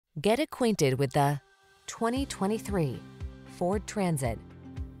Get acquainted with the 2023 Ford Transit.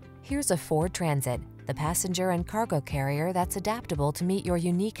 Here's a Ford Transit, the passenger and cargo carrier that's adaptable to meet your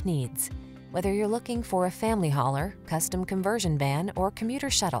unique needs. Whether you're looking for a family hauler, custom conversion van, or commuter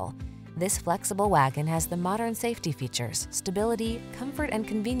shuttle, this flexible wagon has the modern safety features, stability, comfort, and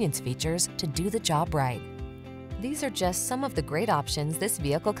convenience features to do the job right. These are just some of the great options this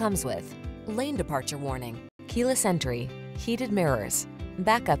vehicle comes with: lane departure warning, keyless entry, heated mirrors,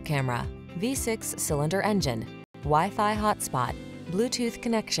 backup camera, V6 cylinder engine, Wi-Fi hotspot, Bluetooth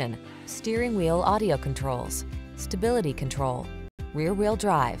connection, steering wheel audio controls, stability control, rear-wheel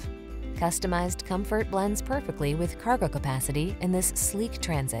drive. Customized comfort blends perfectly with cargo capacity in this sleek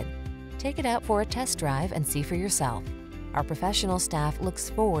Transit. Take it out for a test drive and see for yourself. Our professional staff looks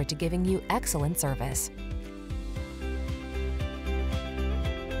forward to giving you excellent service.